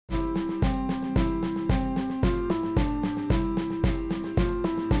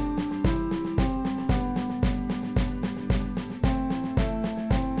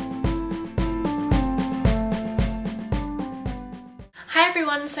Hi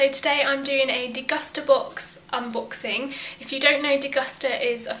everyone, so today I'm doing a Degusta Box unboxing. If you don't know, Degusta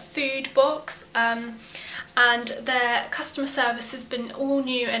is a food box and their customer service has been all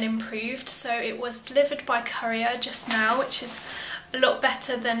new and improved. So it was delivered by courier just now, which is a lot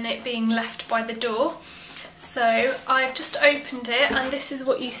better than it being left by the door. So I've just opened it and this is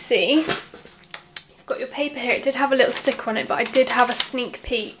what you see. You've got your paper here. It did have a little sticker on it, but I did have a sneak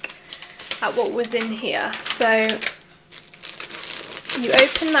peek at what was in here. So you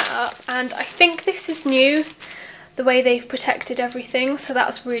open that up, and I think this is new, the way they've protected everything, so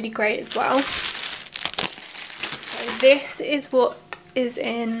that's really great as well. So this is what is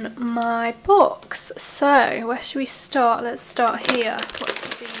in my box. So where should we start? Let's start here.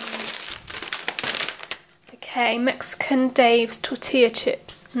 What's these? Okay, Mexican Dave's tortilla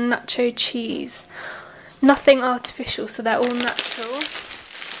chips, nacho cheese. Nothing artificial, so they're all natural.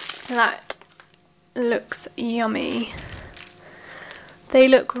 That looks yummy. They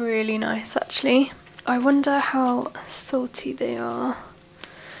look really nice actually. I wonder how salty they are.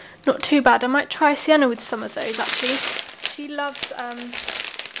 Not too bad. I might try Sienna with some of those actually. She loves,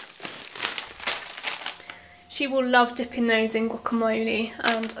 she will love dipping those in guacamole,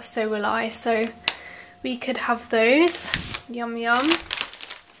 and so will I. So we could have those. Yum yum.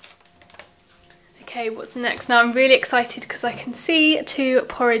 Okay, what's next? Now I'm really excited because I can see two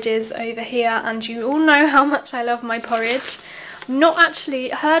porridges over here, and you all know how much I love my porridge. I've not actually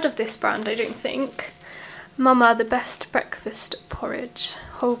heard of this brand, I don't think. MOMA, the best breakfast porridge.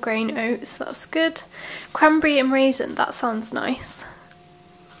 Whole grain oats, that's good. Cranberry and raisin, that sounds nice.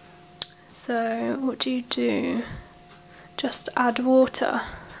 So what do? Just add water.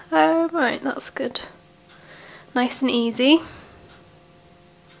 Oh right, that's good. Nice and easy.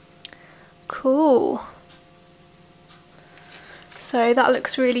 Cool. So that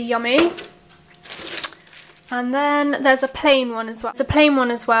looks really yummy. And then there's a plain one as well. It's a plain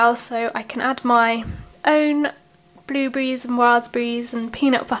one as well, so I can add my own blueberries and raspberries and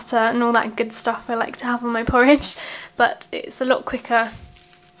peanut butter and all that good stuff I like to have on my porridge, but it's a lot quicker.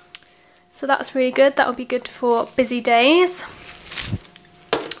 So that's really good. That'll be good for busy days.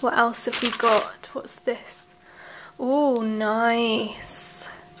 What else have we got? What's this? Oh, nice.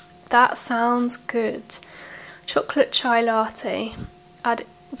 That sounds good. Chocolate chai latte. Add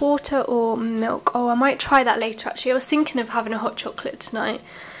water or milk. Oh, I might try that later actually. I was thinking of having a hot chocolate tonight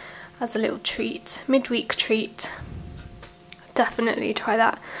as a little treat, midweek treat. Definitely try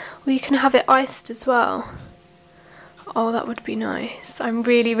that. Or you can have it iced as well. Oh, that would be nice. I'm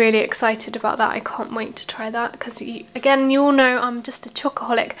really, really excited about that. I can't wait to try that because, again, you all know I'm just a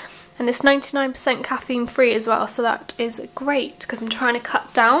chocoholic, and it's 99% caffeine free as well, so that is great because I'm trying to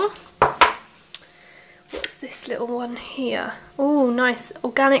cut down. What's this little one here? Oh, nice.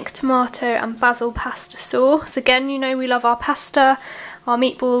 Organic tomato and basil pasta sauce. Again, you know we love our pasta, our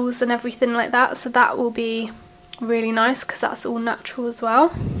meatballs and everything like that, so that will be really nice because that's all natural as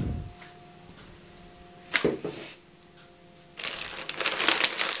well.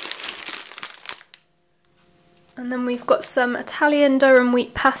 And then we've got some Italian durum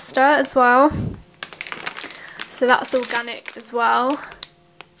wheat pasta as well. So that's organic as well.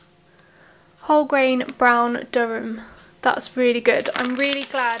 Whole grain brown durum. That's really good. I'm really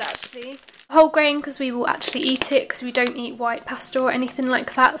glad actually. Whole grain because we will actually eat it because we don't eat white pasta or anything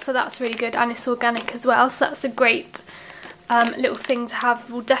like that. So that's really good, and it's organic as well. So that's a great little thing to have.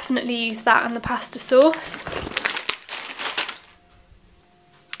 We'll definitely use that and the pasta sauce.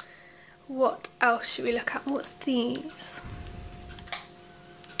 What else should we look at? What's these?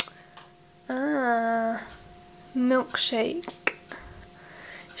 Ah, milkshake.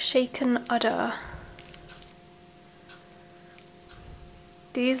 Shaken udder.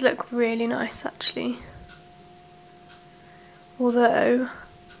 These look really nice actually, although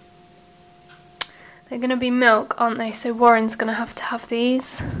they're going to be milk, aren't they? So Warren's going to have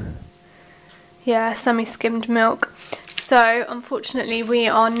these. Yeah, semi-skimmed milk. So unfortunately we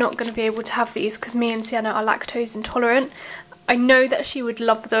are not going to be able to have these because me and Sienna are lactose intolerant. I know that she would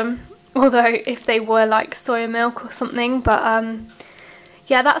love them, although if they were like soya milk or something, but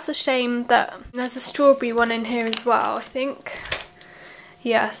yeah, that's a shame. That there's a strawberry one in here as well, I think.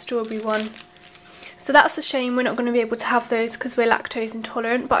 Yeah, strawberry one. So that's a shame we're not going to be able to have those because we're lactose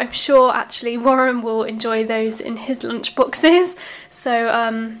intolerant, but I'm sure actually Warren will enjoy those in his lunch boxes. So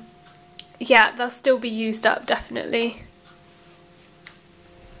yeah, they'll still be used up definitely.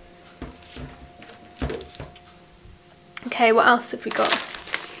 Okay, what else have we got?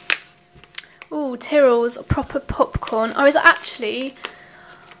 Oh, Tyrrells proper popcorn.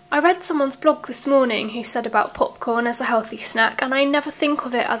 I read someone's blog this morning who said about popcorn as a healthy snack, and I never think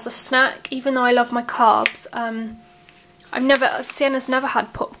of it as a snack, even though I love my carbs. Sienna's never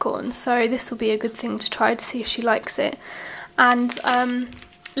had popcorn, so this will be a good thing to try to see if she likes it. And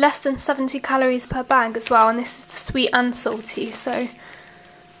less than 70 calories per bag as well, and this is sweet and salty, so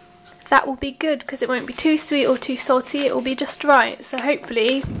that will be good because it won't be too sweet or too salty, it will be just right. So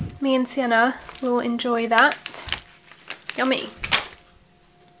hopefully me and Sienna will enjoy that. Yummy.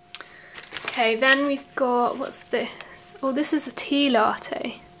 Okay, then we've got, what's this? Oh, this is the tea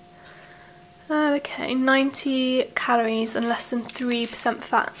latte. Oh, okay, 90 calories and less than 3%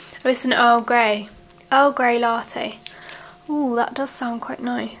 fat. Oh, it's an Earl Grey latte. Ooh, that does sound quite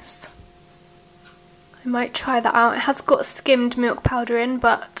nice. I might try that out. It has got skimmed milk powder in,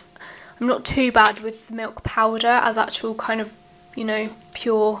 but I'm not too bad with the milk powder as actual kind of, you know,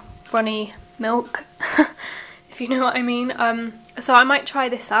 pure runny milk, if you know what I mean. So I might try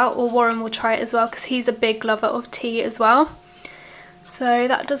this out, or Warren will try it as well because he's a big lover of tea as well. So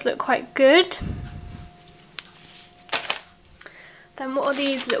that does look quite good. Then what are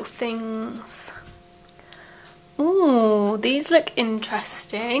these little things? Ooh, these look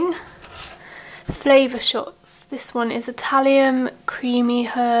interesting. Flavour shots. This one is Italian creamy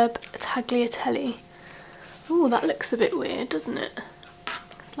herb tagliatelle. Ooh, that looks a bit weird, doesn't it?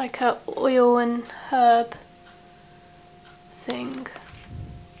 It's like a oil and herb thing.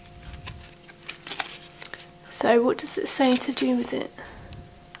 So what does it say to do with it?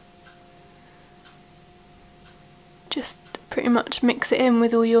 Just pretty much mix it in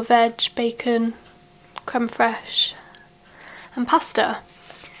with all your veg, bacon, creme fraiche and pasta.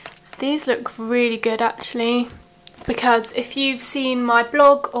 These look really good actually, because if you've seen my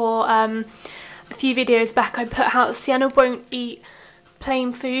blog or a few videos back, I put out Sienna won't eat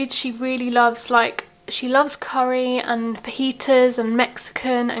plain food. She really loves, like, she loves curry and fajitas and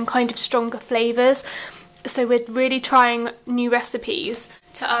Mexican and kind of stronger flavours. So we're really trying new recipes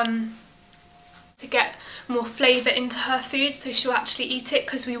to get more flavour into her food so she'll actually eat it,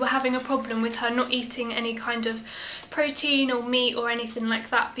 because we were having a problem with her not eating any kind of protein or meat or anything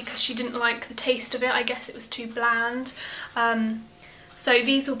like that because she didn't like the taste of it. I guess it was too bland. So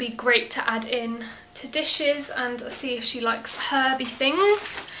these will be great to add in to dishes and see if she likes herby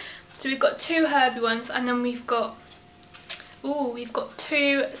things. So we've got 2 herby ones, and then we've got, ooh, we've got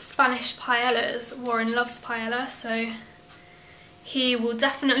 2 Spanish paellas. Warren loves paella, so he will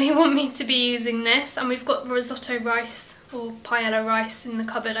definitely want me to be using this. And we've got risotto rice or paella rice in the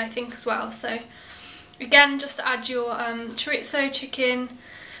cupboard, I think, as well. So again, just add your chorizo chicken,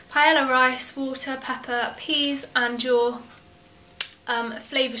 paella rice, water, pepper, peas and your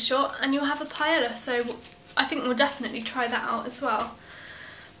flavour shot, and you'll have a paella. So I think we'll definitely try that out as well,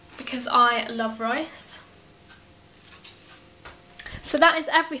 because I love rice. So that is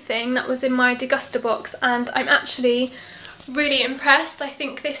everything that was in my Degusta box, and I'm actually really impressed. I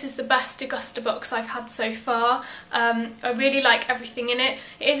think this is the best Degusta box I've had so far. I really like everything in it.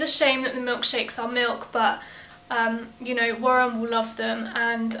 It is a shame that the milkshakes are milk, but you know, Warren will love them,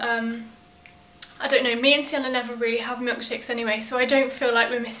 and I don't know, me and Sienna never really have milkshakes anyway, so I don't feel like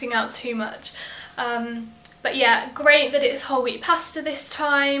we're missing out too much. But yeah, great that it's whole wheat pasta this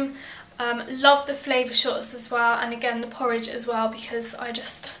time. Love the flavour shots as well, and again the porridge as well, because I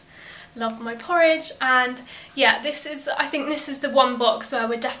just love my porridge. And yeah, this is, I think this is the one box where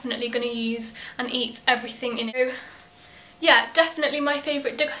we're definitely going to use and eat everything in it. Yeah, definitely my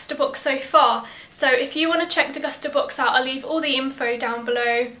favourite Degusta box so far. So if you want to check Degusta box out, I'll leave all the info down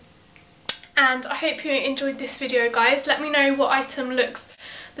below. And I hope you enjoyed this video, guys. Let me know what item looks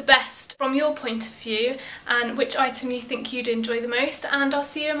the best from your point of view and which item you think you'd enjoy the most, and I'll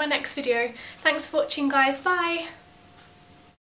see you in my next video. Thanks for watching, guys. Bye!